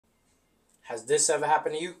Has this ever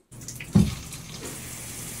happened to you?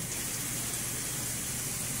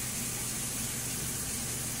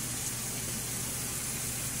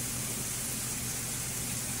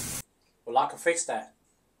 Well, I can fix that,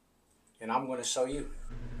 and I'm going to show you.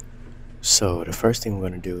 So the first thing we're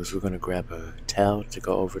going to do is we're going to grab a towel to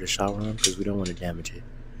go over the shower arm because we don't want to damage it.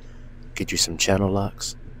 Get you some channel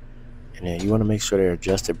locks, and then you want to make sure they're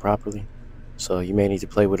adjusted properly. So you may need to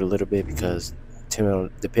play with it a little bit because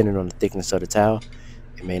depending on the thickness of the towel,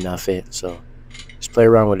 it may not fit. So just play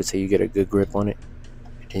around with it till you get a good grip on it,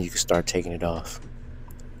 and then you can start taking it off.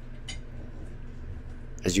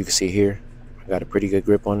 As you can see here, I got a pretty good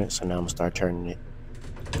grip on it, so now I'm going to start turning it.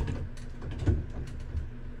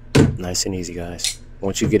 Nice and easy, guys.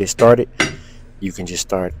 Once you get it started, you can just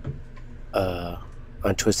start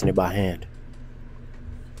untwisting it by hand.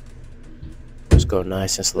 Just go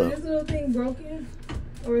nice and slow. Is this little thing broken?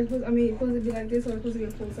 Or it's supposed, it's supposed to be like this, or it's supposed to be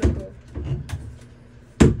a full circle?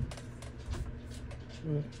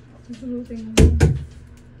 This little thing.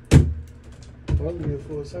 Probably be a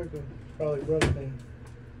full circle. Probably broken.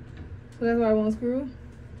 So that's why I won't screw?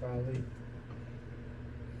 Probably.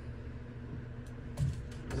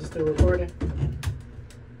 Is this still recording?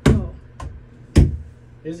 Oh.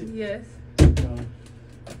 Is it? Yes. No.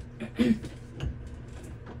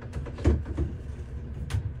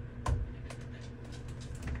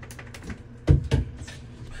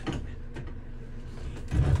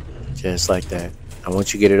 Just like that. And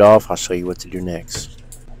once you get it off, I'll show you what to do next.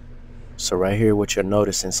 So right here, what you'll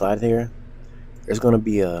notice inside here, there's going to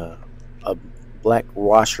be a black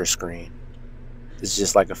washer screen. This is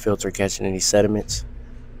just like a filter catching any sediments.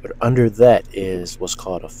 But under that is what's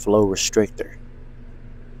called a flow restrictor.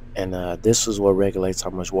 And this is what regulates how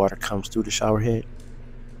much water comes through the shower head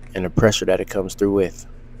and the pressure that it comes through with.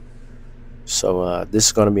 So this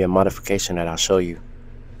is going to be a modification that I'll show you.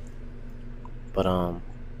 But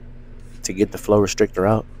to get the flow restrictor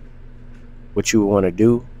out, what you want to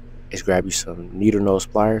do is grab you some needle nose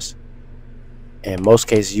pliers. In most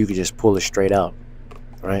cases, you can just pull it straight out,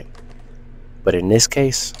 right? But in this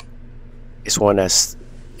case, it's one that's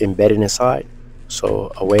embedded inside.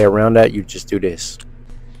 So a way around that, you just do this.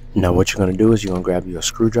 Now what you're going to do is you're going to grab you a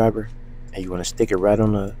screwdriver and you want to stick it right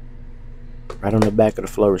on the back of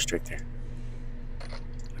the flow restrictor.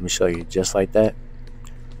 Let me show you, just like that.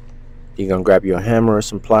 You're going to grab your hammer or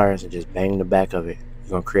some pliers and just bang the back of it. You're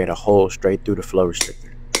going to create a hole straight through the flow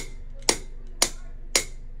restrictor.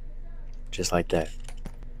 Just like that.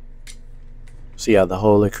 See how the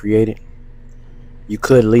hole it created? You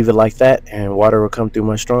could leave it like that and water will come through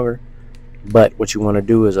much stronger. But what you want to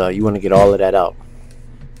do is you want to get all of that out.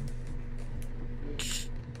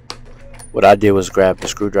 What I did was grab the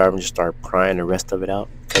screwdriver and just start prying the rest of it out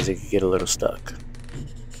because it could get a little stuck.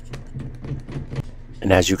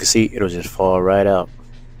 And as you can see, it'll just fall right out.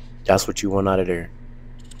 That's what you want out of there.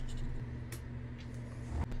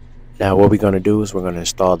 Now what we're going to do is we're going to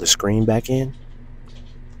install the screen back in.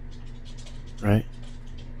 Right?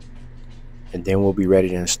 And then we'll be ready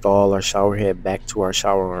to install our shower head back to our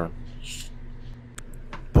shower arm.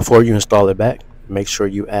 Before you install it back, make sure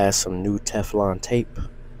you add some new Teflon tape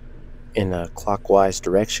in a clockwise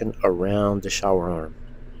direction around the shower arm.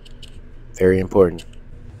 Very important.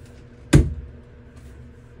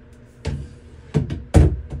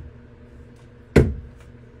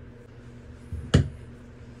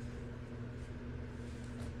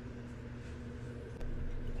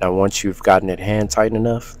 Now once you've gotten it hand tight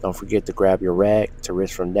enough, don't forget to grab your rag to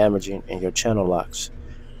wrist from damaging and your channel locks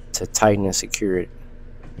to tighten and secure it.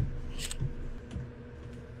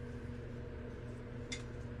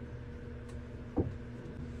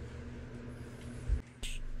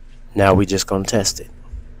 Now we just gonna test it.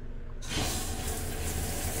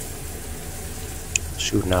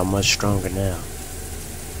 Shooting out much stronger now.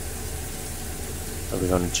 So we're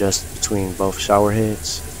gonna adjust between both shower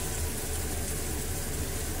heads.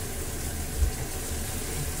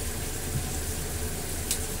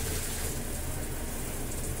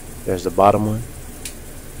 There's the bottom one.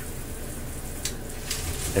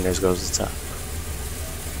 And there goes the top.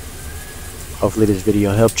 Hopefully this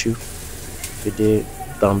video helped you. If it did,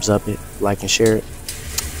 thumbs up it, like and share it.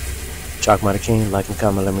 Chalk Mighty King, like and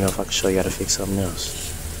comment, let me know if I can show you how to fix something else.